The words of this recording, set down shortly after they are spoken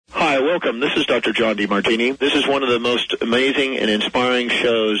welcome. This is Dr. John DeMartini. This is one of the most amazing and inspiring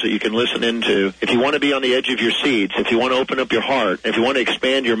shows that you can listen into. If you want to be on the edge of your seats, if you want to open up your heart, if you want to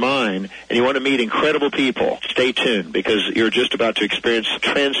expand your mind, and you want to meet incredible people, stay tuned, because you're just about to experience a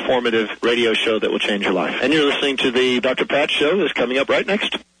transformative radio show that will change your life. And you're listening to the Dr. Pat Show that's coming up right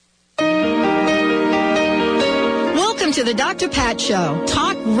next. Welcome to the Dr. Pat Show.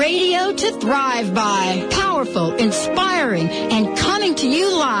 Talk radio to thrive by. Powerful, inspiring, and coming to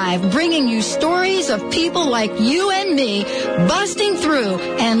you live, bringing you stories of people like you and me, busting through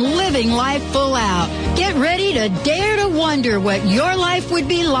and living life full out. Get ready to dare to wonder what your life would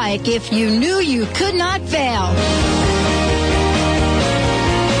be like if you knew you could not fail.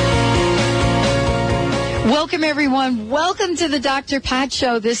 Welcome, everyone. Welcome to the Dr. Pat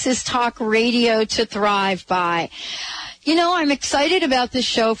Show. This is Talk Radio to Thrive By. You know, I'm excited about this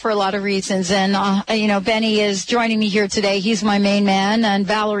show for a lot of reasons. And, Benny is joining me here today. He's my main man. And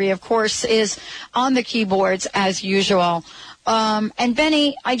Valerie, of course, is on the keyboards as usual. And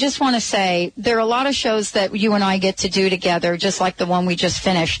Benny, I just want to say there are a lot of shows that you and I get to do together, just like the one we just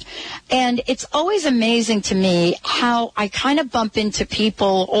finished. And it's always amazing to me how I kind of bump into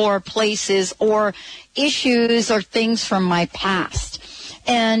people or places or issues or things from my past.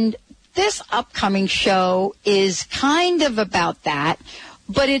 And this upcoming show is kind of about that,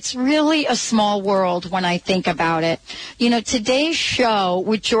 but it's really a small world when I think about it. You know, today's show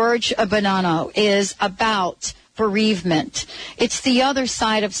with George Bonanno is about bereavement. It's the other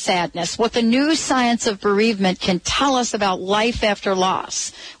side of sadness, what the new science of bereavement can tell us about life after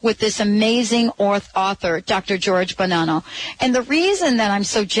loss with this amazing author, Dr. George Bonanno. And the reason that I'm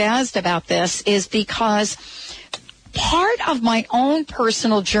so jazzed about this is because part of my own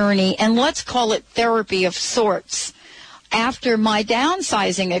personal journey, and let's call it therapy of sorts, after my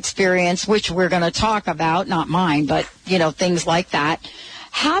downsizing experience, which we're going to talk about, not mine, but, things like that,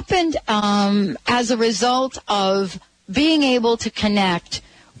 happened as a result of being able to connect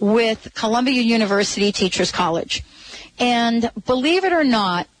with Columbia University Teachers College. And believe it or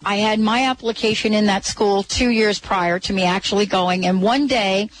not, I had my application in that school 2 years prior to me actually going. And one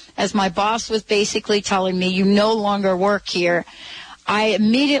day, as my boss was basically telling me, you no longer work here, I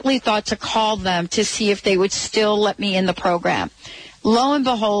immediately thought to call them to see if they would still let me in the program. Lo and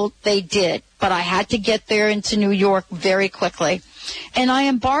behold, they did. But I had to get there into New York very quickly. And I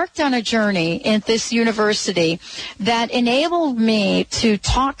embarked on a journey at this university that enabled me to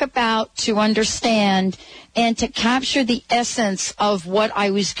talk about, to understand, and to capture the essence of what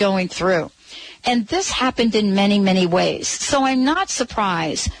I was going through. And this happened in many, many ways. So I'm not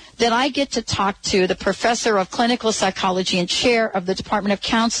surprised that I get to talk to the professor of clinical psychology and chair of the Department of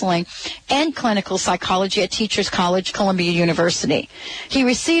Counseling and Clinical Psychology at Teachers College, Columbia University. He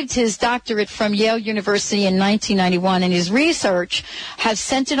received his doctorate from Yale University in 1991, and his research has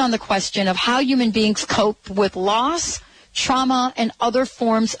centered on the question of how human beings cope with loss, trauma, and other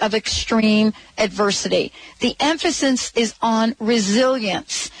forms of extreme adversity. The emphasis is on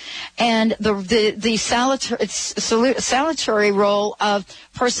resilience and the salutary role of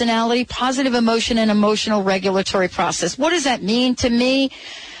personality, positive emotion, and emotional regulatory process. What does that mean to me?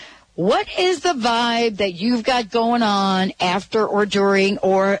 What is the vibe that you've got going on after or during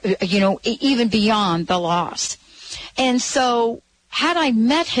or, even beyond the loss? And so had I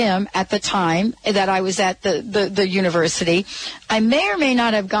met him at the time that I was at the university, I may or may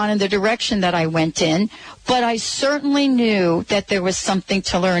not have gone in the direction that I went in, but I certainly knew that there was something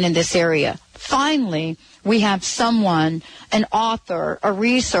to learn in this area. Finally, we have someone, an author, a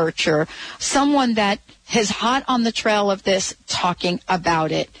researcher, someone that is hot on the trail of this, talking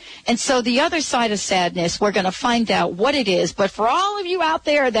about it. And so the other side of sadness, we're going to find out what it is. But for all of you out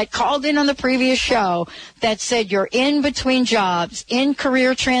there that called in on the previous show that said you're in between jobs, in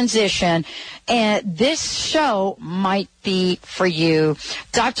career transition, and this show might be for you.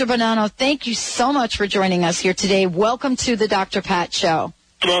 Dr. Bonanno, thank you so much for joining us here today. Welcome to the Dr. Pat Show.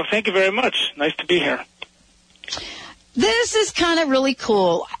 Well, thank you very much. Nice to be here. This is kind of really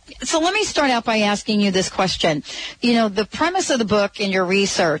cool. So let me start out by asking you this question. The premise of the book and your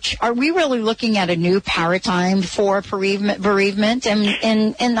research, are we really looking at a new paradigm for bereavement?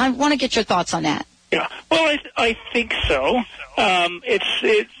 And I want to get your thoughts on that. Yeah, well, I think so.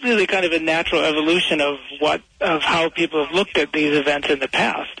 It's really kind of a natural evolution of how people have looked at these events in the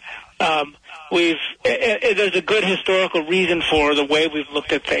past. There's a good historical reason for the way we've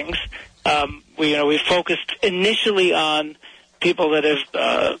looked at things. We focused initially on people that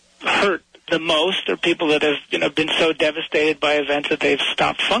have hurt the most, or people that have been so devastated by events that they've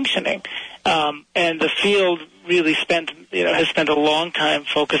stopped functioning. And the field really has spent a long time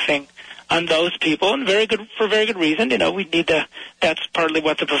focusing on those people, and for very good reason. We need to. That's partly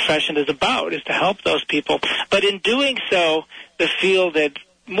what the profession is about, is to help those people. But in doing so, the field had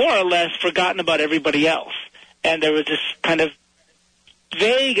more or less forgotten about everybody else, and there was this kind of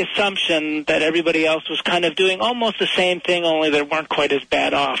vague assumption that everybody else was kind of doing almost the same thing, only they weren't quite as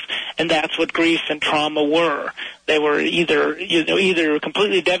bad off. And that's what grief and trauma were. They were either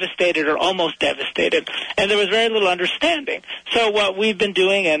completely devastated or almost devastated. And there was very little understanding. So what we've been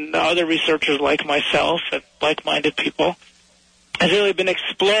doing, and other researchers like myself and like-minded people, has really been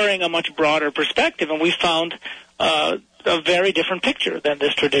exploring a much broader perspective, and we found a very different picture than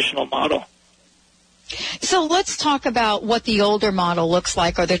this traditional model. So let's talk about what the older model looks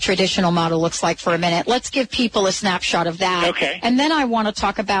like, or the traditional model looks like, for a minute. Let's give people a snapshot of that. Okay. And then I want to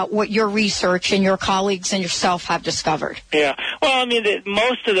talk about what your research and your colleagues and yourself have discovered. Yeah. Well, I mean,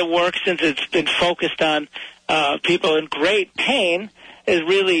 most of the work, since it's been focused on people in great pain, is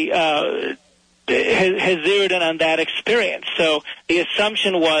really has zeroed in on that experience. So the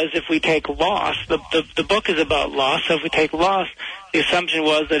assumption was, if we take loss, the book is about loss, so if we take loss, the assumption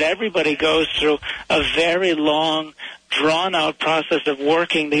was that everybody goes through a very long, drawn-out process of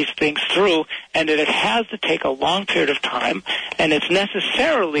working these things through, and that it has to take a long period of time, and it's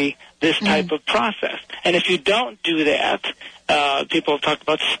necessarily this type of process. And if you don't do that, people have talked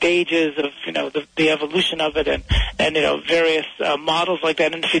about stages of, the evolution of it, and various models like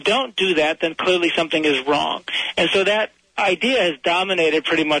that. And if you don't do that, then clearly something is wrong. And so that idea has dominated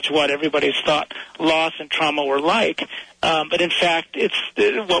pretty much what everybody's thought loss and trauma were like. But in fact, it's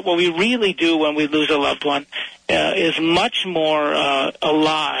what we really do when we lose a loved one is much more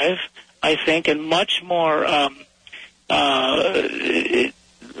alive, I think, and much more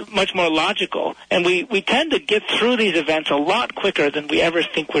logical. And we tend to get through these events a lot quicker than we ever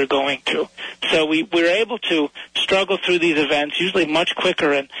think we're going to. So we're able to struggle through these events usually much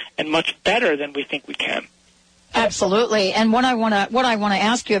quicker and much better than we think we can. Absolutely. And what I want to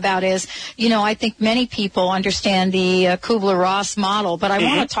ask you about is, I think many people understand the Kubler-Ross model, but I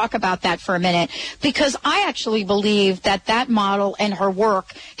want to talk about that for a minute, because I actually believe that model and her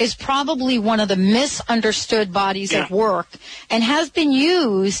work is probably one of the misunderstood bodies of work, and has been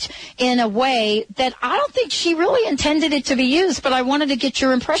used in a way that I don't think she really intended it to be used, but I wanted to get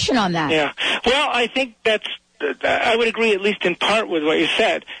your impression on that. Yeah. Well, I think I would agree at least in part with what you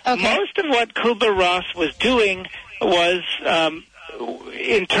said. Okay. Most of what Kubler-Ross was doing was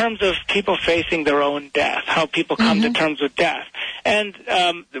in terms of people facing their own death, how people come to terms with death. And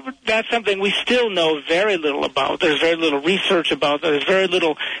that's something we still know very little about. There's very little research about. There's very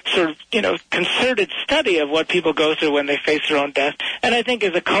little sort of, concerted study of what people go through when they face their own death. And I think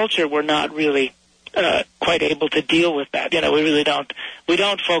as a culture, we're not really quite able to deal with that. We really don't. We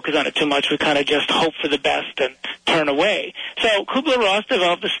don't focus on it too much. We kind of just hope for the best and turn away. So Kubler-Ross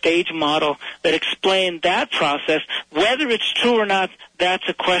developed a stage model that explained that process. Whether it's true or not, that's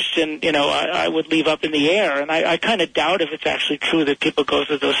a question, I would leave up in the air. And I kind of doubt if it's actually true that people go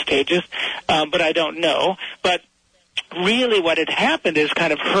through those stages, but I don't know. But really what had happened is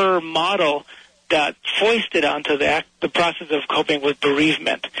kind of her model got foisted onto the process of coping with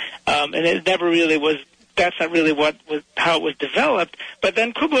bereavement. And it never really was, that's not really how it was developed. But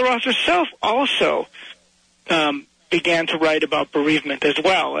then Kubler-Ross herself also began to write about bereavement as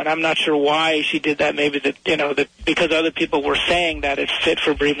well. And I'm not sure why she did that. Maybe that because other people were saying that it's fit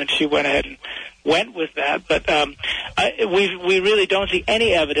for bereavement, she went ahead and went with that. But we really don't see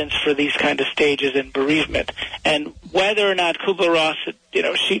any evidence for these kind of stages in bereavement. And whether or not Kubler-Ross,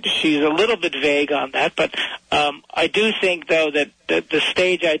 she's a little bit vague on that. But I do think, though, that the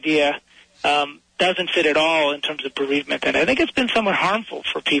stage idea doesn't fit at all in terms of bereavement. And I think it's been somewhat harmful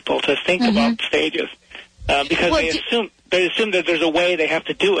for people to think about stages because they assume that there's a way they have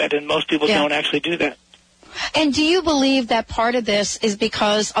to do it, and most people don't actually do that. And do you believe that part of this is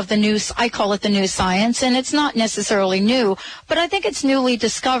because of the new, I call it the new science, and it's not necessarily new, but I think it's newly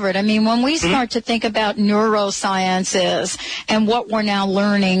discovered. I mean, when we start to think about neurosciences and what we're now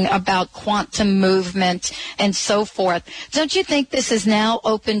learning about quantum movement and so forth, don't you think this has now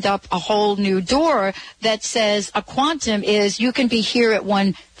opened up a whole new door that says a quantum is you can be here at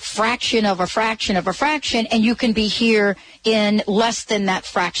one fraction of a fraction of a fraction, and you can be here in less than that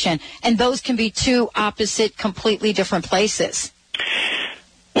fraction. And those can be two opposite, completely different places.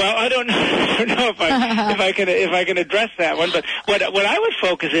 Well, I don't know if I can address that one, but what I would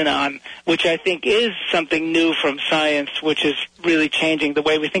focus in on, which I think is something new from science, which is really changing the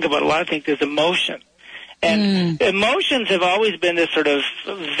way we think about a lot of things, is emotion. And emotions have always been this sort of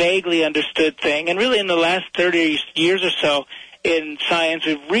vaguely understood thing, and really in the last 30 years or so, in science,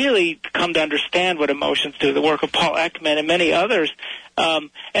 we've really come to understand what emotions do. The work of Paul Ekman and many others And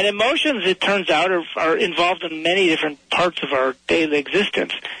emotions, it turns out, are involved in many different parts of our daily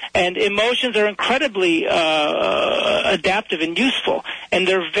existence. And emotions are incredibly adaptive and useful, and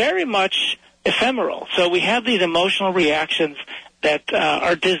they're very much ephemeral. So we have these emotional reactions that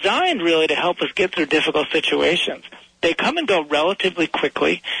are designed really to help us get through difficult situations. They come and go relatively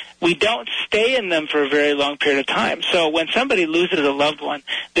quickly. We don't stay in them for a very long period of time. So when somebody loses a loved one,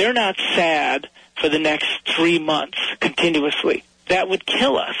 they're not sad for the next 3 months continuously. That would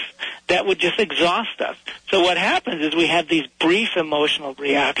kill us. That would just exhaust us. So what happens is we have these brief emotional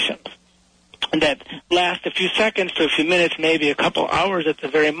reactions that last a few seconds to a few minutes, maybe a couple hours at the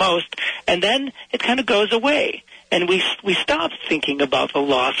very most, and then it kind of goes away. And we stop thinking about the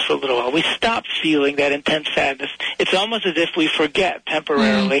loss for a little while. We stop feeling that intense sadness. It's almost as if we forget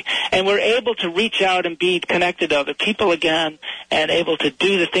temporarily, and we're able to reach out and be connected to other people again and able to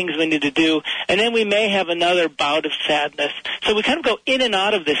do the things we need to do. And then we may have another bout of sadness. So we kind of go in and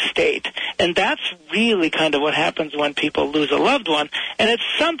out of this state. And that's really kind of what happens when people lose a loved one. And it's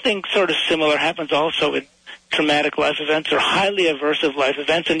something sort of similar happens also in traumatic life events or highly aversive life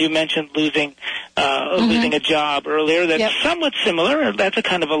events, and you mentioned losing a job earlier. That's somewhat similar. That's a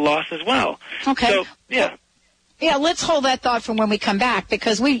kind of a loss as well. Okay. So, yeah. Yeah, let's hold that thought for when we come back,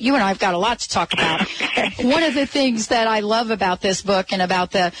 because you and I have got a lot to talk about. Okay. One of the things that I love about this book and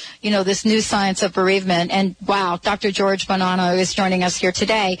about the, this new science of bereavement, and wow, Dr. George Bonanno is joining us here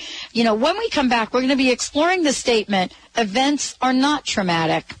today. When we come back, we're going to be exploring the statement, events are not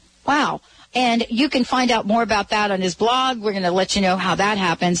traumatic. Wow. And you can find out more about that on his blog. We're going to let you know how that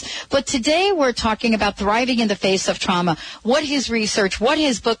happens. But today we're talking about thriving in the face of trauma, what his research, what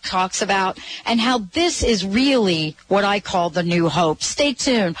his book talks about, and how this is really what I call the new hope. Stay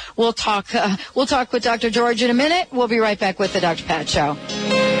tuned. We'll talk with Dr. George in a minute. We'll be right back with the Dr. Pat Show.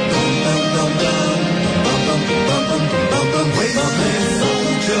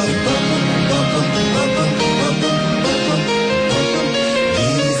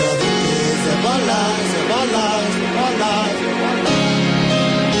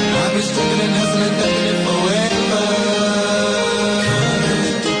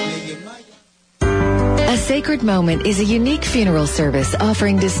 A Sacred Moment is a unique funeral service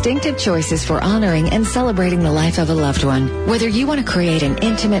offering distinctive choices for honoring and celebrating the life of a loved one. Whether you want to create an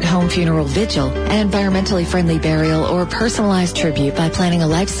intimate home funeral vigil, an environmentally friendly burial, or personalized tribute by planning a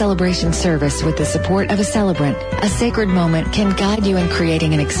life celebration service with the support of a celebrant, A Sacred Moment can guide you in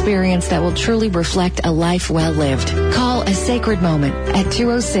creating an experience that will truly reflect a life well lived. Call A Sacred Moment at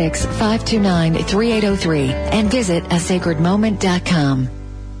 206-529-3803 and visit asacredmoment.com.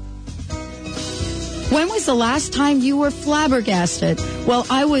 When was the last time you were flabbergasted? Well,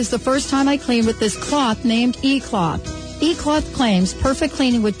 I was the first time I cleaned with this cloth named E-Cloth. E-Cloth claims perfect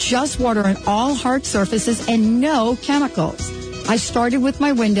cleaning with just water on all hard surfaces and no chemicals. I started with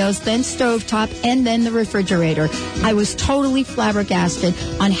my windows, then stovetop, and then the refrigerator. I was totally flabbergasted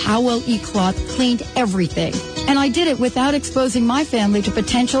on how well E-Cloth cleaned everything. And I did it without exposing my family to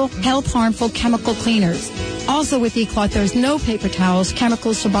potential health-harmful chemical cleaners. Also with E-Cloth, there's no paper towels,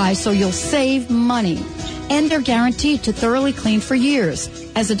 chemicals to buy, so you'll save money. And they're guaranteed to thoroughly clean for years.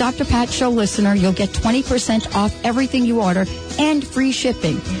 As a Dr. Pat Show listener, you'll get 20% off everything you order and free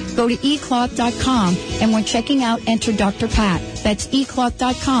shipping. Go to ecloth.com, and when checking out, enter Dr. Pat. That's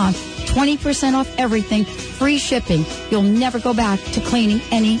ecloth.com. 20% off everything, free shipping. You'll never go back to cleaning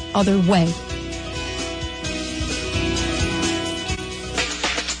any other way.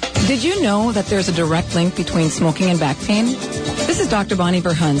 Did you know that there's a direct link between smoking and back pain? This is Dr. Bonnie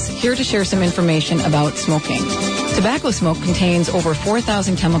Verhuns, here to share some information about smoking. Tobacco smoke contains over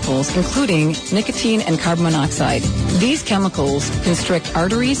 4,000 chemicals, including nicotine and carbon monoxide. These chemicals constrict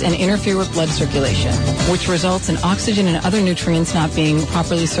arteries and interfere with blood circulation, which results in oxygen and other nutrients not being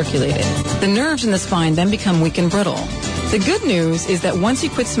properly circulated. The nerves in the spine then become weak and brittle. The good news is that once you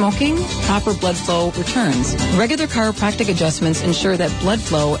quit smoking, proper blood flow returns. Regular chiropractic adjustments ensure that blood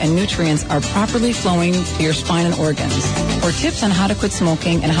flow and nutrients are properly flowing to your spine and organs. For tips on how to quit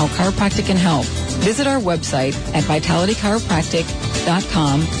smoking and how chiropractic can help, visit our website at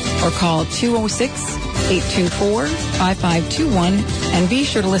vitalitychiropractic.com or call 206-824-5521, and be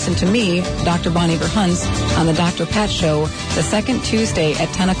sure to listen to me, Dr. Bonnie Verhuns, on the Dr. Pat Show, the second Tuesday at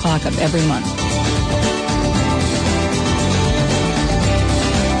 10 o'clock of every month.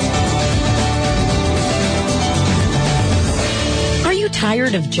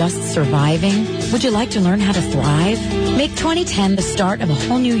 Tired of just surviving? Would you like to learn how to thrive? Make 2010 the start of a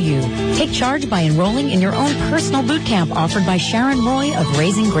whole new you. Take charge by enrolling in your own personal boot camp offered by Sharon Roy of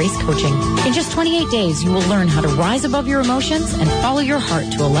Raising Grace Coaching. In just 28 days, you will learn how to rise above your emotions and follow your heart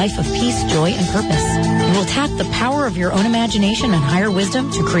to a life of peace, joy, and purpose. You will tap the power of your own imagination and higher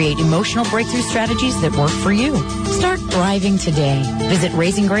wisdom to create emotional breakthrough strategies that work for you. Start thriving today. Visit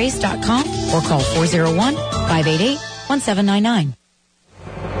raisinggrace.com or call 401-588-1799.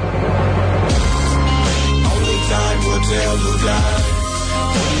 Time will tell you die.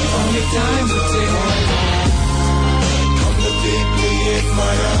 Only time will tell. Come to deeply in my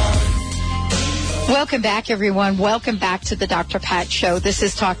eyes. Welcome back, everyone. Welcome back to the Dr. Pat Show. This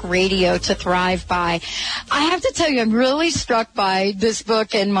is Talk Radio to Thrive By. I have to tell you, I'm really struck by this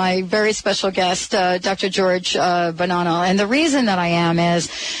book and my very special guest, Dr. George Bonanno. And the reason that I am is,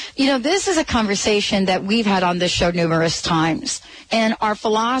 this is a conversation that we've had on this show numerous times. And our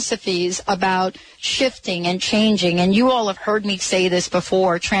philosophies about shifting and changing, and you all have heard me say this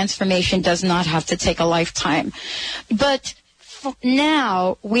before, transformation does not have to take a lifetime. But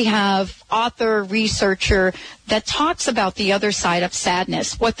now we have author, researcher that talks about the other side of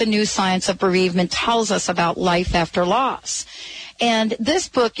sadness, what the new science of bereavement tells us about life after loss. And this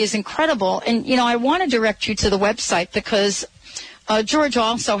book is incredible. And, I want to direct you to the website because George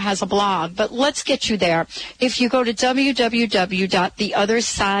also has a blog, but let's get you there. If you go to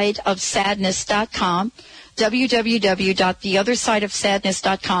www.theothersideofsadness.com,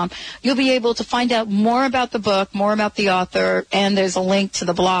 www.theothersideofsadness.com, you'll be able to find out more about the book, more about the author, and there's a link to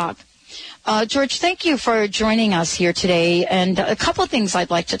the blog. George, thank you for joining us here today, and a couple of things I'd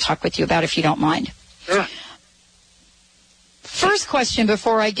like to talk with you about, if you don't mind. Sure. First question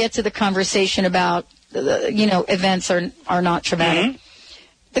before I get to the conversation about events are not traumatic. Mm-hmm.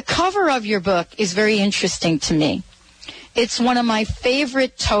 The cover of your book is very interesting to me. It's one of my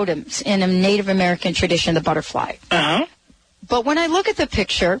favorite totems in a Native American tradition, the butterfly. Uh-huh. But when I look at the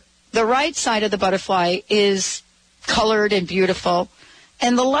picture, the right side of the butterfly is colored and beautiful,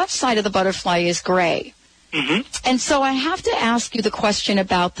 and the left side of the butterfly is gray. Mm-hmm. And so I have to ask you the question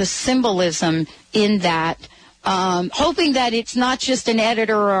about the symbolism in that, hoping that it's not just an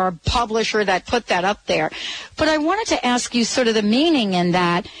editor or a publisher that put that up there. But I wanted to ask you sort of the meaning in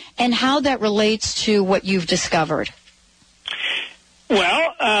that and how that relates to what you've discovered.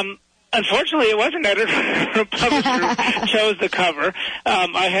 Well, unfortunately, it wasn't an editor or a publisher who chose the cover.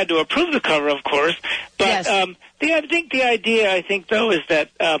 I had to approve the cover, of course. But yes. the idea, though, is that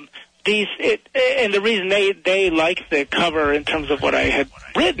and the reason they liked the cover in terms of what I had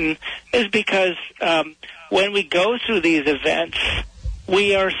written is because when we go through these events,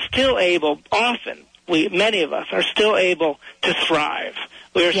 we are still able, many of us are still able to thrive.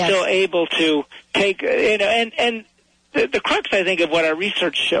 We are still able to take, and the crux, I think, of what our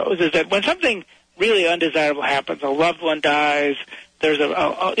research shows is that when something really undesirable happens, a loved one dies, there's a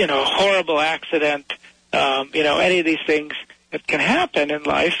horrible accident, any of these things that can happen in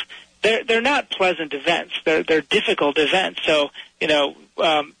life, they're not pleasant events. They're difficult events. So, the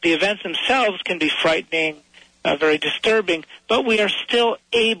events themselves can be frightening, very disturbing, but we are still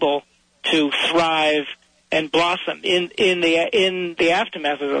able to thrive and blossom in the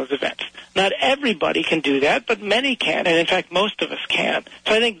aftermath of those events. Not everybody can do that, but many can, and in fact, most of us can.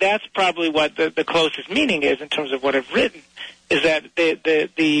 So I think that's probably what the closest meaning is in terms of what I've written. Is that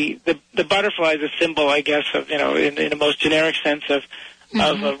the butterfly is a symbol, I guess, of in a most generic sense of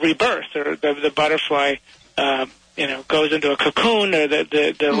rebirth, or the butterfly goes into a cocoon, or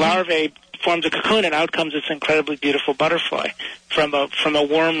the larvae forms a cocoon, and out comes this incredibly beautiful butterfly from a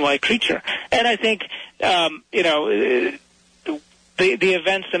worm-like creature. And I think the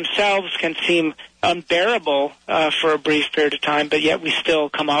events themselves can seem unbearable for a brief period of time, but yet we still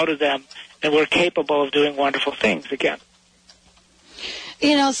come out of them, and we're capable of doing wonderful things again.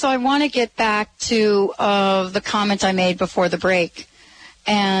 So I want to get back to the comment I made before the break.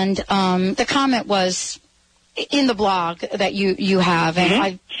 And the comment was in the blog that you have, and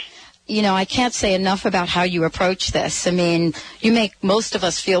I can't say enough about how you approach this. I mean, you make most of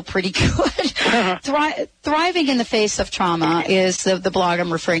us feel pretty good. Thriving in the face of trauma is the blog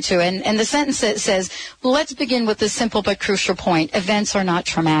I'm referring to. And the sentence that says, let's begin with this simple but crucial point. Events are not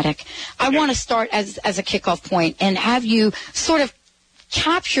traumatic. I want to start as a kickoff point and have you sort of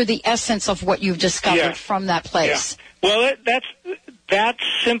capture the essence of what you've discovered from that place. Yeah. Well, that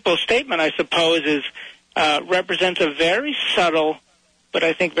simple statement, I suppose, represents a very subtle but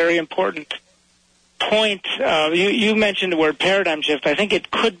I think very important point. You mentioned the word paradigm shift. I think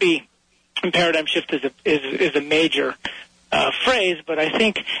it could be, and paradigm shift is a major phrase, but I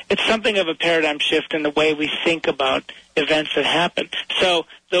think it's something of a paradigm shift in the way we think about events that happen. So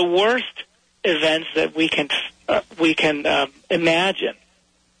the worst events that we can imagine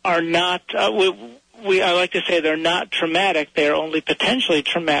are not. I like to say they're not traumatic. They are only potentially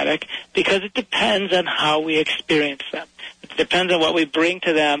traumatic because it depends on how we experience them. It depends on what we bring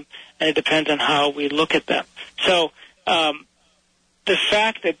to them, and it depends on how we look at them. So the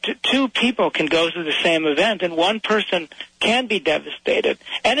fact that two people can go through the same event and one person can be devastated.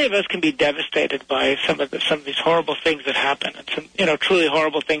 Any of us can be devastated by some of these horrible things that happen, and some truly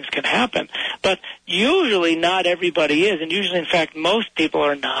horrible things can happen. But usually not everybody is, and usually, in fact, most people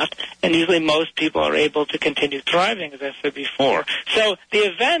are not, and usually most people are able to continue thriving, as I said before. So the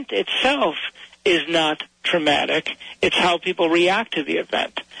event itself is not traumatic. It's how people react to the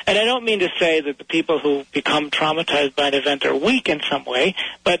event. And I don't mean to say that the people who become traumatized by an event are weak in some way,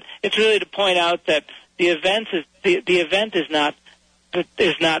 but it's really to point out that the event is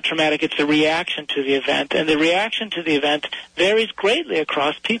not traumatic. It's the reaction to the event, and the reaction to the event varies greatly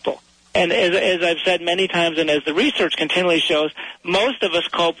across people. And as I've said many times, and as the research continually shows, most of us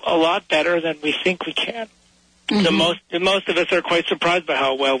cope a lot better than we think we can. Mm-hmm. Most of us are quite surprised by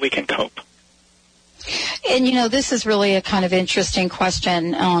how well we can cope. And, this is really a kind of interesting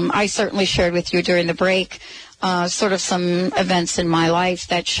question. I certainly shared with you during the break sort of some events in my life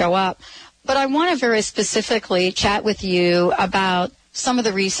that show up. But I want to very specifically chat with you about some of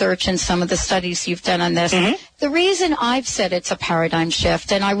the research and some of the studies you've done on this. Mm-hmm. The reason I've said it's a paradigm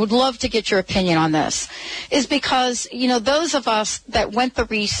shift, and I would love to get your opinion on this, is because, those of us that went the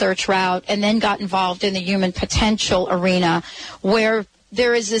research route and then got involved in the human potential arena where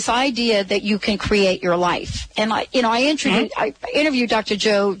there is this idea that you can create your life. And I interviewed Dr.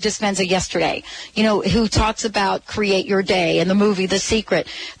 Joe Dispenza yesterday, who talks about create your day in the movie The Secret.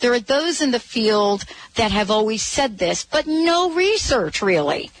 There are those in the field that have always said this, but no research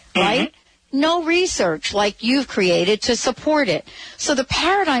really, right? No research like you've created to support it. So the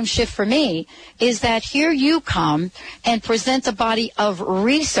paradigm shift for me is that here you come and present a body of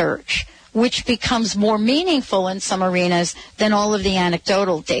research which becomes more meaningful in some arenas than all of the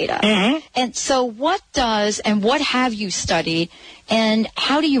anecdotal data. Mm-hmm. And so what have you studied, and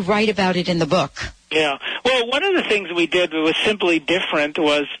how do you write about it in the book? Yeah. Well, one of the things we did that was simply different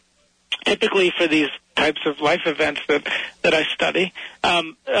was typically for these types of life events that I study,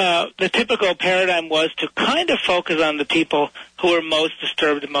 the typical paradigm was to kind of focus on the people who were most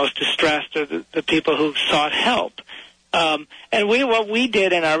disturbed and most distressed, or the people who sought help. And what we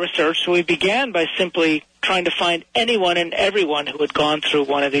did in our research, so we began by simply trying to find anyone and everyone who had gone through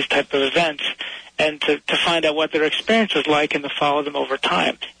one of these type of events, and to find out what their experience was like and to follow them over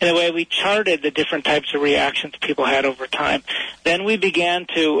time. In a way, we charted the different types of reactions people had over time. Then we began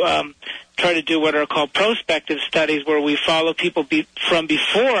to try to do what are called prospective studies, where we follow people from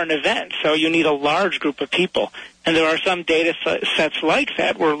before an event. So you need a large group of people. And there are some data sets like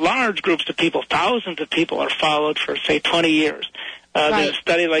that where large groups of people, thousands of people, are followed for, say, 20 years. Right. There's a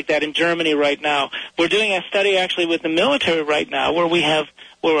study like that in Germany right now. We're doing a study actually with the military right now where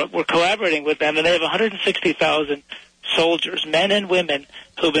we're collaborating with them, and they have 160,000 soldiers, men and women,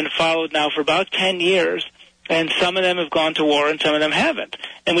 who've been followed now for about 10 years, and some of them have gone to war and some of them haven't.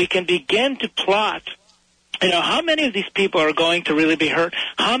 And we can begin to plot, how many of these people are going to really be hurt?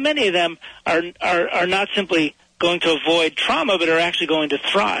 How many of them are not simply going to avoid trauma, but are actually going to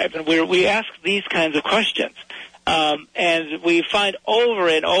thrive? And we ask these kinds of questions. And we find over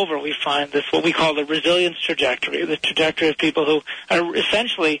and over, we find this, what we call the resilience trajectory, the trajectory of people who are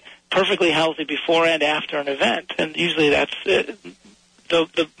essentially perfectly healthy before and after an event. And usually that's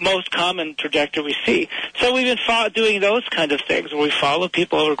the most common trajectory we see. So we've been doing those kind of things where we follow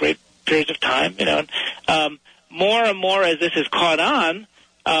people over great periods of time, and more and more as this has caught on,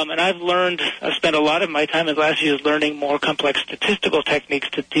 and I've spent a lot of my time in the last years learning more complex statistical techniques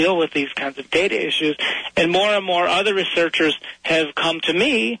to deal with these kinds of data issues. And more other researchers have come to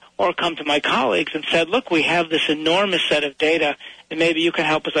me or come to my colleagues and said, look, we have this enormous set of data, and maybe you can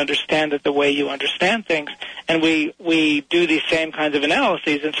help us understand it the way you understand things. And we do these same kinds of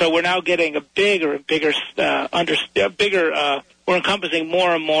analyses. And so we're now getting a bigger and bigger, we're encompassing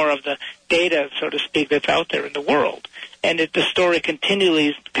more and more of the data, so to speak, that's out there in the world. And the story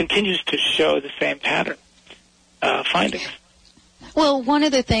continues to show the same pattern findings. Well, one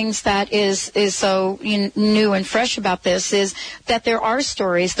of the things that is so new and fresh about this is that there are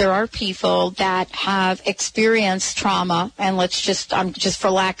stories, there are people that have experienced trauma, and let's just for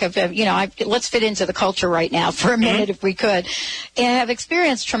lack of, let's fit into the culture right now for a minute if we could, and have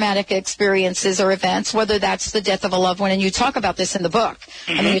experienced traumatic experiences or events, whether that's the death of a loved one, and you talk about this in the book.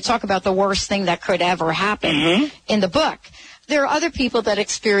 I mean, you talk about the worst thing that could ever happen in the book. there are other people that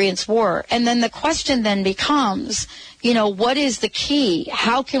experience war. And then the question then becomes, what is the key?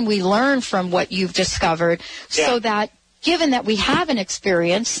 How can we learn from what you've discovered so that, given that we have an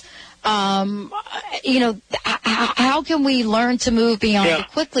experience, how can we learn to move beyond it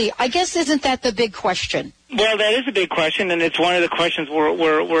quickly? I guess, isn't that the big question? Well, that is a big question, and it's one of the questions we're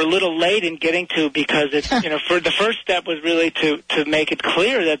a little late in getting to, because it's, for the first step was really to make it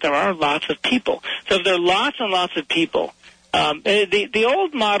clear that there are lots of people. So if there are lots and lots of people, the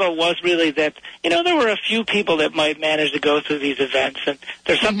old model was really that, there were a few people that might manage to go through these events, and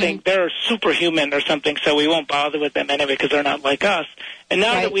there's something, they're superhuman or something, so we won't bother with them anyway because they're not like us. And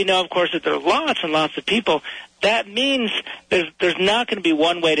now that we know, of course, that there are lots and lots of people, that means there's not going to be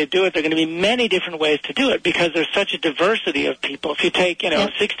one way to do it. There are going to be many different ways to do it because there's such a diversity of people. If you take,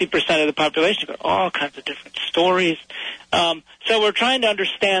 60% of the population, you've got all kinds of different stories. So we're trying to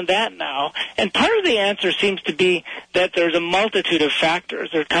understand that now. And part of the answer seems to be that there's a multitude of factors.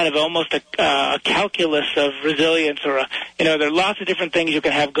 There's kind of almost a calculus of resilience, or there are lots of different things you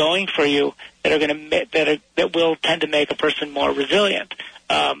can have going for you that are going to that will tend to make a person more resilient.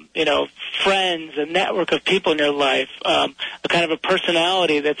 Friends, a network of people in your life, a kind of a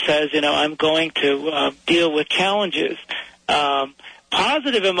personality that says, I'm going to deal with challenges.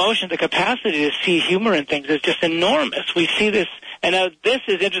 Positive emotion, the capacity to see humor in things is just enormous. We see this, and this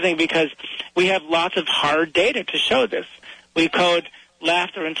is interesting because we have lots of hard data to show this. We code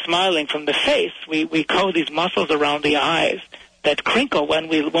laughter and smiling from the face. We code these muscles around the eyes that crinkle when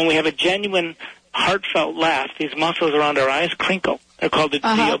we have a genuine, heartfelt laugh. These muscles around our eyes crinkle. They're called the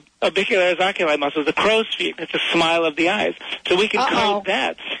orbicularis oculi muscles, the crow's feet. It's a smile of the eyes. So we can code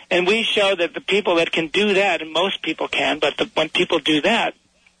that. And we show that the people that can do that, and most people can, but when people do that,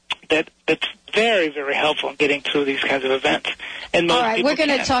 that's very, very helpful in getting through these kinds of events. And most All right, we're going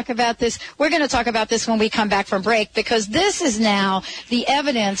to talk about this. We're going to talk about this when we come back from break, because this is now the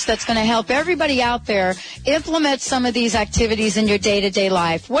evidence that's going to help everybody out there implement some of these activities in your day-to-day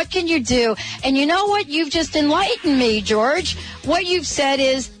life. What can you do? And you know what? You've just enlightened me, George. What you've said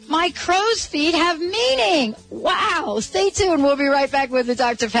is, my crow's feet have meaning. Wow. Stay tuned. We'll be right back with the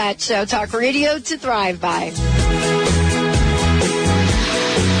Dr. Pat Show. Talk radio to thrive by.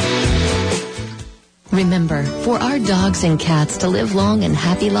 Remember, for our dogs and cats to live long and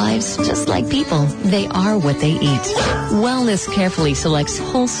happy lives, just like people, they are what they eat. Wellness carefully selects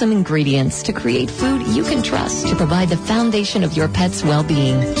wholesome ingredients to create food you can trust to provide the foundation of your pet's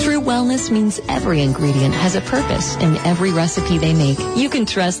well-being. True wellness means every ingredient has a purpose in every recipe they make. You can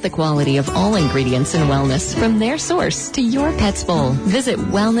trust the quality of all ingredients in wellness, from their source to your pet's bowl. Visit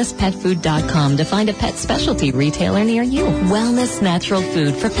wellnesspetfood.com to find a pet specialty retailer near you. Wellness natural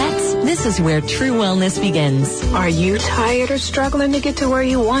food for pets. This is where true wellness begins. Are you tired or struggling to get to where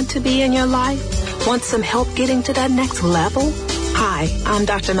you want to be in your life? Want some help getting to that next level? Hi, I'm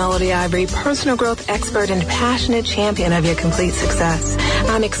Dr. Melody Ivory, personal growth expert and passionate champion of your complete success.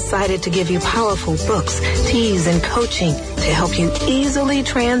 I'm excited to give you powerful books, teas, and coaching to help you easily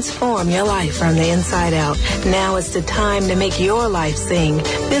transform your life from the inside out. Now is the time to make your life sing.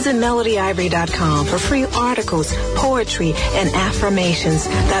 Visit melodyivory.com for free articles, poetry, and affirmations.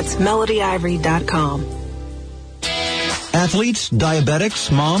 That's melodyivory.com. Athletes, diabetics,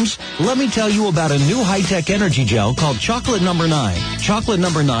 moms, let me tell you about a new high-tech energy gel called Chocolate No. 9. Chocolate No.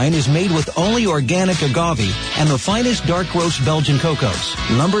 9 is made with only organic agave and the finest dark roast Belgian cocos.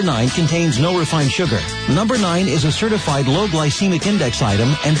 No. 9 contains no refined sugar. No. 9 is a certified low glycemic index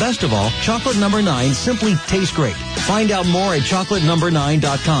item, and best of all, Chocolate No. 9 simply tastes great. Find out more at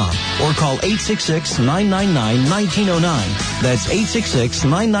chocolatenumber9.com or call 866-999-1909. That's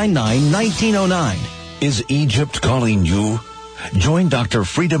 866-999-1909. Is Egypt calling you? Join Dr.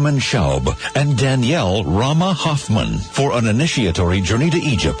 Friedemann Schaub and Danielle Rama Hoffman for an initiatory journey to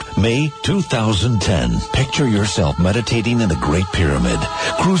Egypt, May 2010. Picture yourself meditating in the Great Pyramid,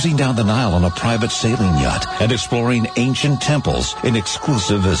 cruising down the Nile on a private sailing yacht, and exploring ancient temples in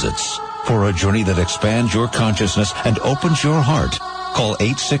exclusive visits. For a journey that expands your consciousness and opens your heart, call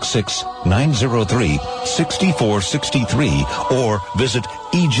 866-903-6463 or visit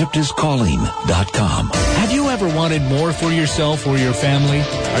EgyptIsCalling.com. Have you ever wanted more for yourself or your family?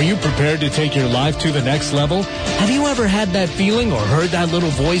 Are you prepared to take your life to the next level? Have you ever had that feeling or heard that little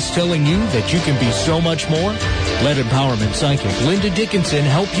voice telling you that you can be so much more? Let empowerment psychic Linda Dickinson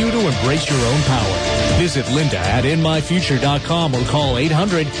help you to embrace your own power. Visit Linda at InMyFuture.com or call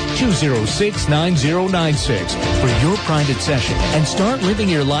 800-206-9096 for your private session and start living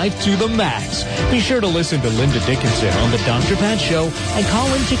your life to the max. Be sure to listen to Linda Dickinson on the Dr. Pat Show and call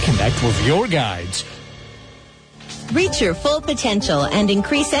in to connect with your guides. Reach your full potential and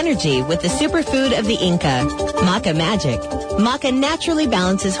increase energy with the superfood of the Inca, Maca Magic. Maca naturally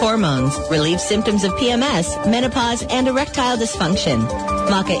balances hormones, relieves symptoms of PMS, menopause, and erectile dysfunction.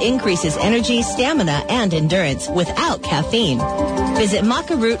 Maca increases energy, stamina, and endurance without caffeine. Visit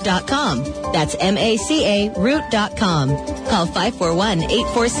macaroot.com. That's MACA root.com. Call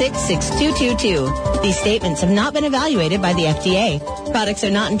 541-846-6222. These statements have not been evaluated by the FDA. Products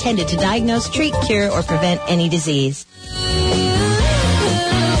are not intended to diagnose, treat, cure, or prevent any disease.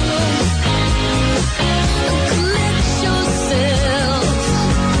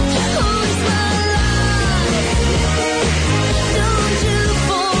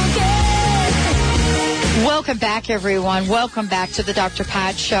 Welcome back, everyone. Welcome back to the Dr.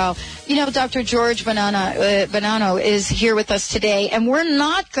 Pat Show. You know, Dr. George Bonanno is here with us today, and we're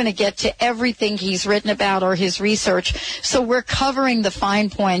not going to get to everything he's written about or his research, so we're covering the fine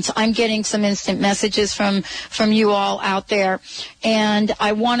points. I'm getting some instant messages from you all out there, and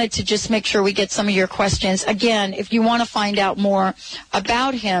I wanted to just make sure we get some of your questions. Again, if you want to find out more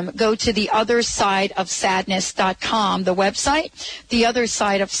about him, go to theothersideofsadness.com, the website,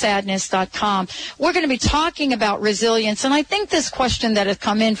 theothersideofsadness.com. We're going to be talking about resilience, and I think this question that has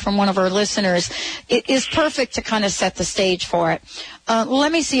come in from one of our listeners is perfect to kind of set the stage for it.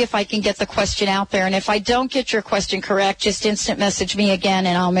 Let me see if I can get the question out there, and if I don't get your question correct, just instant message me again,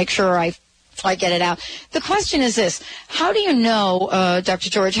 and I'll make sure I get it out. The question is this: how do you know,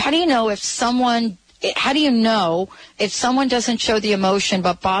 Dr. George? How do you know if someone doesn't show the emotion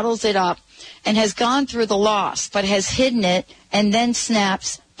but bottles it up and has gone through the loss but has hidden it and then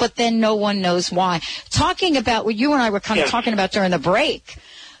snaps, but then no one knows why? Talking about what you and I were kind of talking about during the break.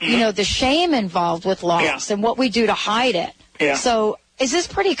 You know, the shame involved with loss and what we do to hide it. Yeah. So is this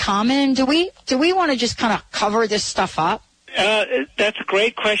pretty common? Do we want to just kind of cover this stuff up? That's a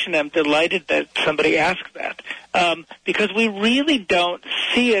great question. I'm delighted that somebody asked that because we really don't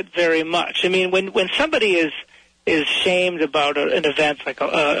see it very much. I mean, when somebody is shamed about an event, like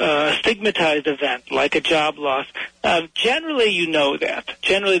a stigmatized event, like a job loss, generally you know that.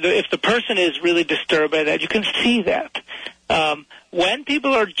 Generally, if the person is really disturbed by that, you can see that. When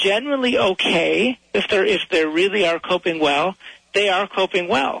people are generally okay, if they really are coping well, they are coping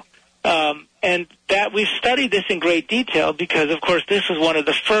well. And that we've studied this in great detail because, of course, this was one of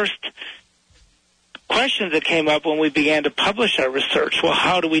the first questions that came up when we began to publish our research. Well,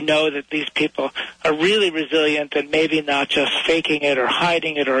 how do we know that these people are really resilient and maybe not just faking it or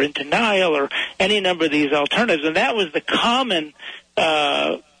hiding it or in denial or any number of these alternatives? And that was the common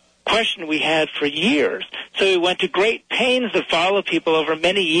question we had for years. So we went to great pains to follow people over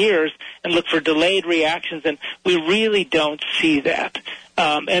many years and look for delayed reactions, and we really don't see that.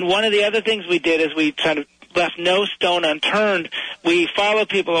 And one of the other things we did is we kind of left no stone unturned. We follow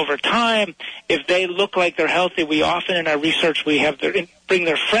people over time. If they look like they're healthy, we often in our research we have bring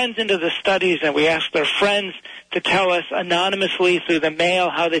their friends into the studies, and we ask their friends to tell us anonymously through the mail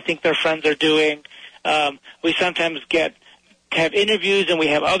how they think their friends are doing. We sometimes have interviews, and we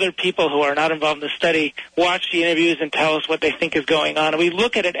have other people who are not involved in the study watch the interviews and tell us what they think is going on. And we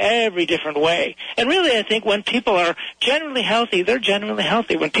look at it every different way. And really, I think when people are generally healthy, they're generally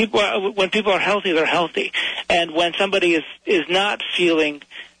healthy. When people are healthy, they're healthy. And when somebody is not feeling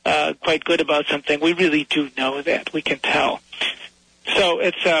quite good about something, we really do know that. We can tell. So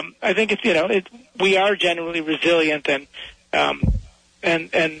it's I think it's we are generally resilient, and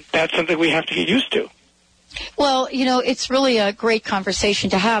that's something we have to get used to. Well, it's really a great conversation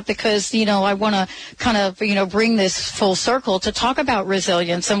to have because, I want to kind of, bring this full circle to talk about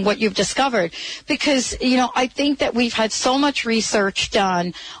resilience and what you've discovered because, I think that we've had so much research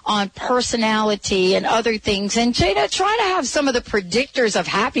done on personality and other things and, try to have some of the predictors of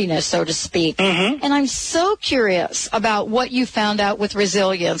happiness, so to speak. Mm-hmm. And I'm so curious about what you found out with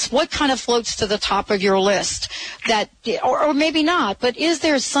resilience. What kind of floats to the top of your list or maybe not, but is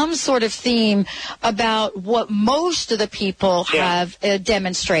there some sort of theme about what most of the people have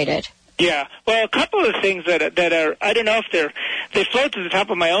demonstrated? Yeah. Well, a couple of things that are, I don't know if they float to the top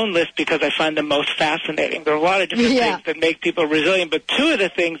of my own list because I find them most fascinating. There are a lot of different things that make people resilient, but two of the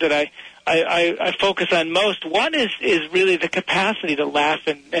things that I focus on most, one is really the capacity to laugh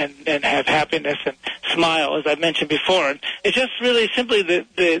and have happiness and smile, as I mentioned before. And it's just really simply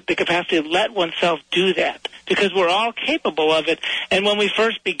the capacity to let oneself do that, because we're all capable of it. And when we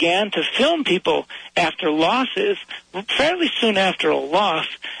first began to film people after losses, fairly soon after a loss,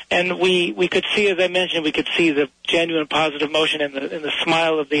 and we could see, as I mentioned, we could see the genuine positive emotion in the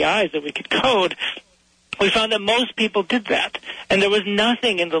smile of the eyes that we could code. We found that most people did that, and there was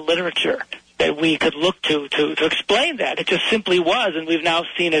nothing in the literature that we could look to explain that. It just simply was, and we've now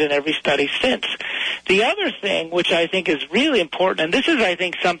seen it in every study since. The other thing, which I think is really important, and this is, I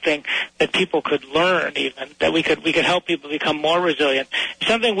think, something that people could learn even, that we could help people become more resilient, is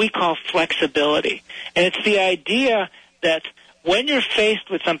something we call flexibility. And it's the idea that when you're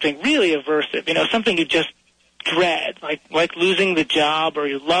faced with something really aversive, something you just dread, like losing the job, or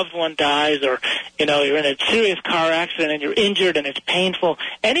your loved one dies, or you're in a serious car accident and you're injured and it's painful.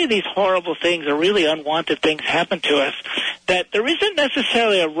 Any of these horrible things or really unwanted things happen to us, that there isn't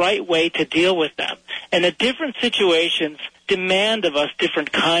necessarily a right way to deal with them, and that different situations demand of us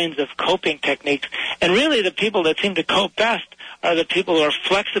different kinds of coping techniques. And really, the people that seem to cope best are the people who are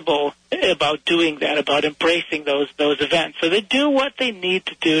flexible about doing that, about embracing those events. So they do what they need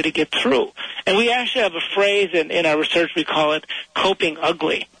to do to get through. And we actually have a phrase in our research, we call it coping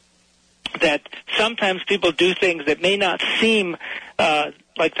ugly, that sometimes people do things that may not seem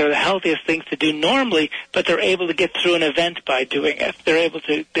like they're the healthiest things to do normally, but they're able to get through an event by doing it.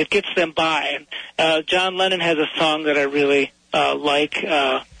 It gets them by. And John Lennon has a song that I really like.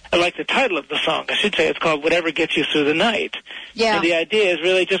 I like the title of the song. I should say it's called Whatever Gets You Through the Night. Yeah. And the idea is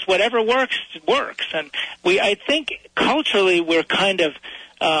really just whatever works, works. And I think culturally we're kind of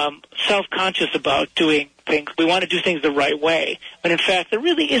self-conscious about doing things. We want to do things the right way. But in fact, there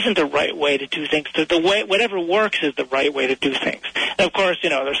really isn't a right way to do things. Whatever works is the right way to do things. And of course,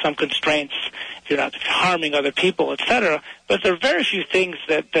 there's some constraints if you're not harming other people, etc. But there are very few things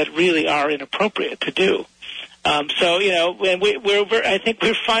that really are inappropriate to do. And I think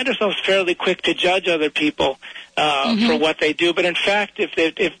we find ourselves fairly quick to judge other people for what they do. But in fact,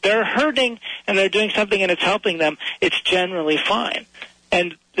 if they're hurting and they're doing something and it's helping them, it's generally fine.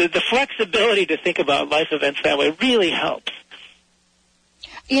 And the flexibility to think about life events that way really helps.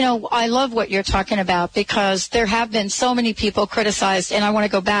 I love what you're talking about, because there have been so many people criticized, and I want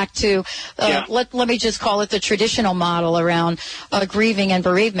to go back to, let me just call it the traditional model around grieving and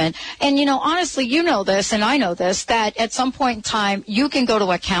bereavement. And, honestly, this, and I know this, that at some point in time, you can go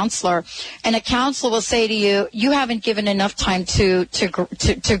to a counselor, and a counselor will say to you, you haven't given enough time to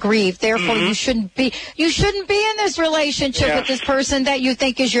grieve, therefore you shouldn't be in this relationship with this person that you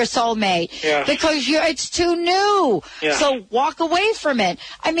think is your soulmate, because it's too new. So walk away from it.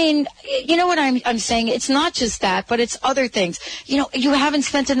 I mean, you know what I'm saying? It's not just that, but it's other things. You haven't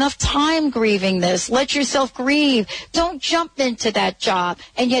spent enough time grieving this. Let yourself grieve. Don't jump into that job.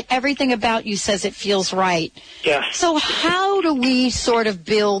 And yet everything about you says it feels right. Yeah. So how do we sort of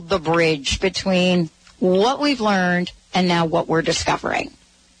build the bridge between what we've learned and now what we're discovering?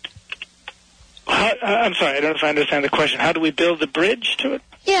 I'm sorry, I don't know if I understand the question. How do we build the bridge to it?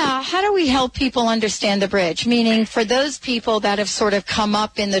 Yeah, how do we help people understand the bridge? Meaning, for those people that have sort of come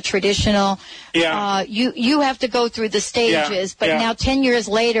up in the traditional, you have to go through the stages, but now 10 years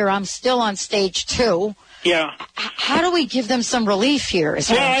later, I'm still on stage 2. Yeah. How do we give them some relief here?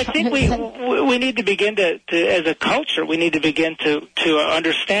 I think we need to begin to, as a culture, we need to begin to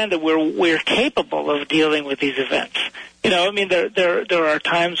understand that we're capable of dealing with these events. There are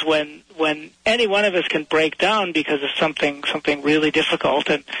times when any one of us can break down because of something really difficult,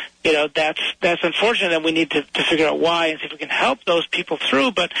 and that's unfortunate, and we need to figure out why and see if we can help those people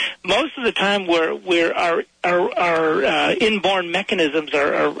through. But most of the time, our inborn mechanisms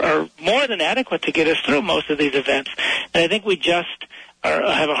are more than adequate to get us through most of these events, and I think we just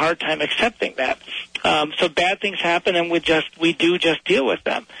have a hard time accepting that. So bad things happen, and we do just deal with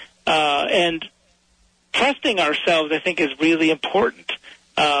them, and trusting ourselves, I think, is really important.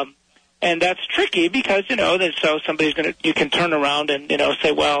 And that's tricky because, you can turn around and,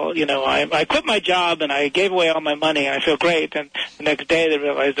 say, well, I quit my job and I gave away all my money and I feel great. And the next day they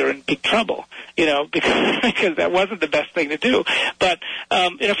realize they're in big trouble, because that wasn't the best thing to do. But,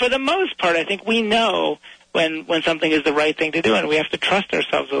 for the most part, I think we know when something is the right thing to do, and we have to trust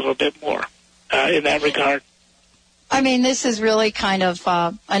ourselves a little bit more in that regard. I mean, this is really kind of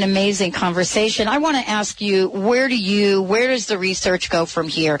an amazing conversation. I want to ask you, where does the research go from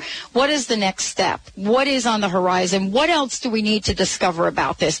here? What is the next step? What is on the horizon? What else do we need to discover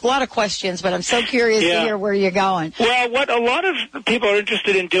about this? A lot of questions, but I'm so curious to hear where you're going. Well, what a lot of people are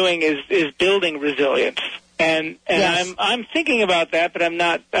interested in doing is building resilience. And yes. I'm thinking about that, but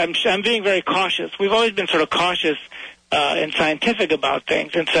I'm being very cautious. We've always been sort of cautious and scientific about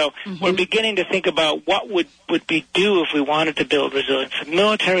things, and so we're beginning to think about what would we do if we wanted to build resilience. The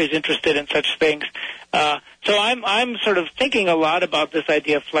military is interested in such things, so I'm sort of thinking a lot about this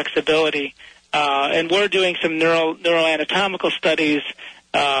idea of flexibility, and we're doing some neuroanatomical studies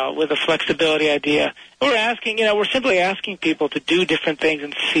with a flexibility idea. We're simply asking people to do different things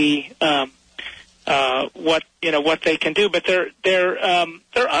and see what they can do. But there are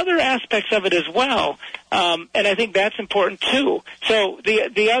other aspects of it as well, and I think that's important too. So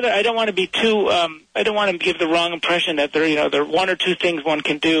the other, I don't want to be too, I don't want to give the wrong impression that there are one or two things one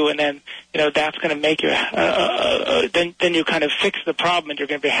can do, and then that's going to make you then you kind of fix the problem, and you're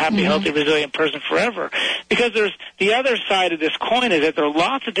going to be a happy, healthy, resilient person forever. Because there's the other side of this coin is that there are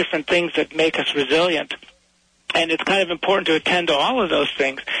lots of different things that make us resilient. And it's kind of important to attend to all of those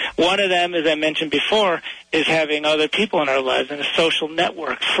things. One of them, as I mentioned before, is having other people in our lives and a social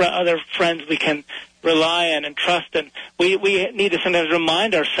network, other friends we can rely on and trust. And we need to sometimes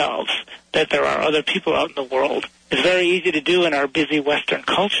remind ourselves that there are other people out in the world. It's very easy to do in our busy Western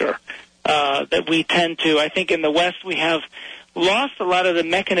culture that we tend to. I think in the West we have lost a lot of the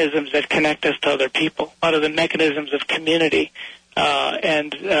mechanisms that connect us to other people, a lot of the mechanisms of community.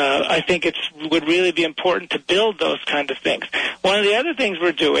 And I think it would really be important to build those kind of things. One of the other things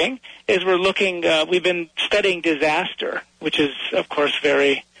we're doing is we've been studying disaster, which is, of course,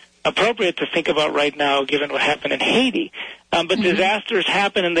 very appropriate to think about right now, given what happened in Haiti. But disasters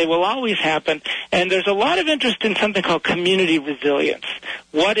happen, and they will always happen. And there's a lot of interest in something called community resilience.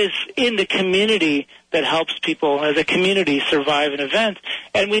 What is in the community that helps people as a community survive an event?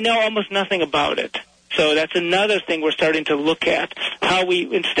 And we know almost nothing about it. So that's another thing we're starting to look at, how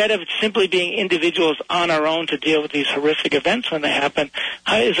we, instead of simply being individuals on our own to deal with these horrific events when they happen,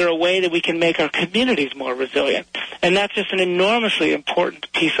 is there a way that we can make our communities more resilient? And that's just an enormously important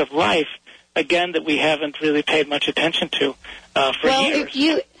piece of life, again, that we haven't really paid much attention to for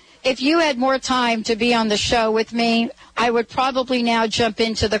years. If you had more time to be on the show with me, I would probably now jump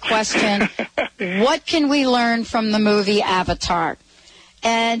into the question, what can we learn from the movie Avatar?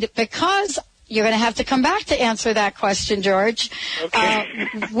 And because you're going to have to come back to answer that question, George. Okay.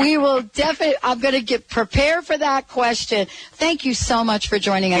 We will definitely, I'm going to get prepared for that question. Thank you so much for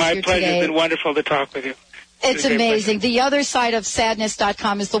joining us here today. My pleasure. It's been wonderful to talk with you. It's amazing. The other side of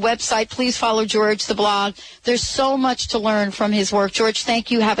sadness.com is the website. Please follow George, the blog. There's so much to learn from his work. George, thank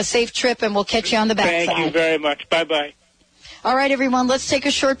you. Have a safe trip, and we'll catch you on the backside. Thank you very much. Bye-bye. All right, everyone, let's take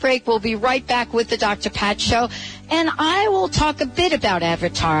a short break. We'll be right back with the Dr. Pat Show, and I will talk a bit about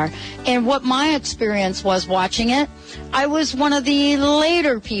Avatar and what my experience was watching it. I was one of the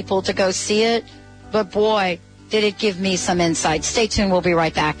later people to go see it, but boy, did it give me some insight. Stay tuned. We'll be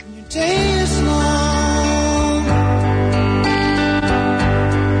right back.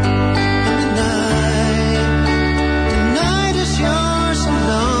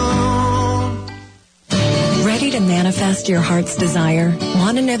 Ready to manifest your heart's desire?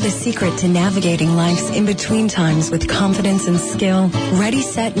 Want to know the secret to navigating life's in-between times with confidence and skill? Ready,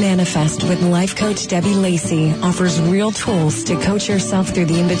 Set, Manifest with life coach Debbie Lacey offers real tools to coach yourself through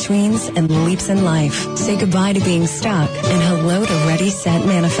the in-betweens and leaps in life. Say goodbye to being stuck and hello to Ready, Set,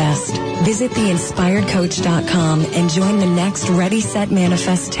 Manifest. Visit theinspiredcoach.com and join the next Ready, Set,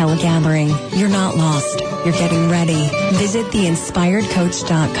 Manifest telegathering. You're not lost. You're getting ready. Visit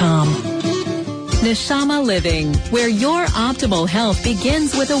theinspiredcoach.com. Neshama Living, where your optimal health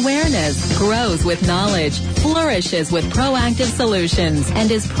begins with awareness, grows with knowledge, flourishes with proactive solutions,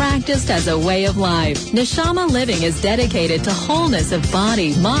 and is practiced as a way of life. Neshama Living is dedicated to wholeness of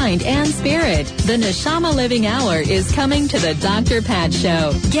body, mind, and spirit. The Neshama Living Hour is coming to the Dr. Pat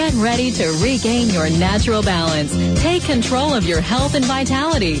Show. Get ready to regain your natural balance, take control of your health and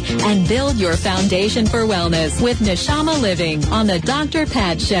vitality, and build your foundation for wellness with Neshama Living on the Dr.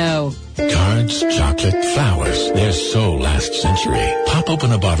 Pat Show. Cards, chocolate, flowers. They're so last century. Pop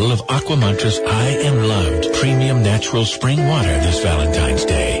open a bottle of Aquamantra's I Am Loved premium natural spring water this Valentine's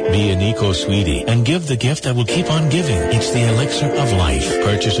Day. Be an eco-sweetie and give the gift that will keep on giving. It's the elixir of life.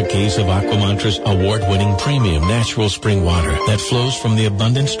 Purchase a case of Aquamantra's award-winning premium natural spring water that flows from the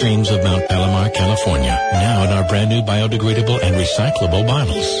abundant streams of Mount Palomar, California. Now in our brand new biodegradable and recyclable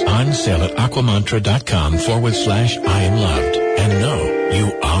bottles. On sale at aquamantra.com/I am loved. And know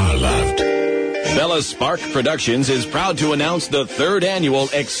you are loved. Bella Spark Productions is proud to announce the 3rd annual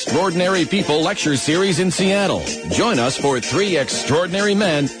Extraordinary People Lecture Series in Seattle. Join us for 3 extraordinary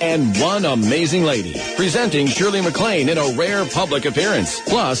men and 1 amazing lady. Presenting Shirley MacLaine in a rare public appearance.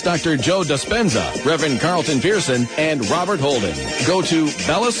 Plus Dr. Joe Dispenza, Reverend Carlton Pearson, and Robert Holden. Go to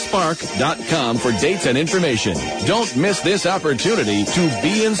bellaspark.com for dates and information. Don't miss this opportunity to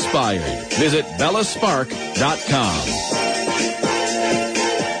be inspired. Visit bellaspark.com.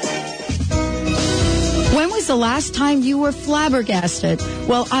 When was the last time you were flabbergasted?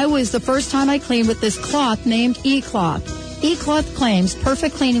 Well, I was the first time I cleaned with this cloth named E-Cloth. E-Cloth claims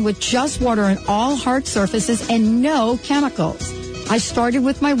perfect cleaning with just water on all hard surfaces and no chemicals. I started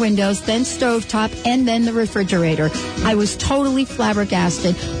with my windows, then stovetop, and then the refrigerator. I was totally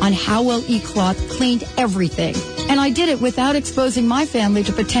flabbergasted on how well eCloth cleaned everything. And I did it without exposing my family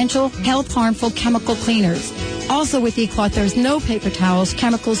to potential health-harmful chemical cleaners. Also with eCloth, there's no paper towels,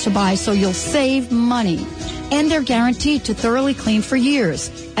 chemicals to buy, so you'll save money. And they're guaranteed to thoroughly clean for years.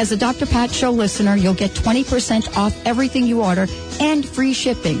 As a Dr. Pat Show listener, you'll get 20% off everything you order and free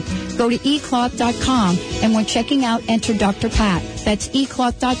shipping. Go to eCloth.com, and when checking out, enter Dr. Pat. That's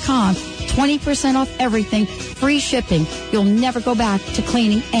eCloth.com. 20% off everything, free shipping. You'll never go back to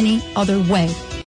cleaning any other way.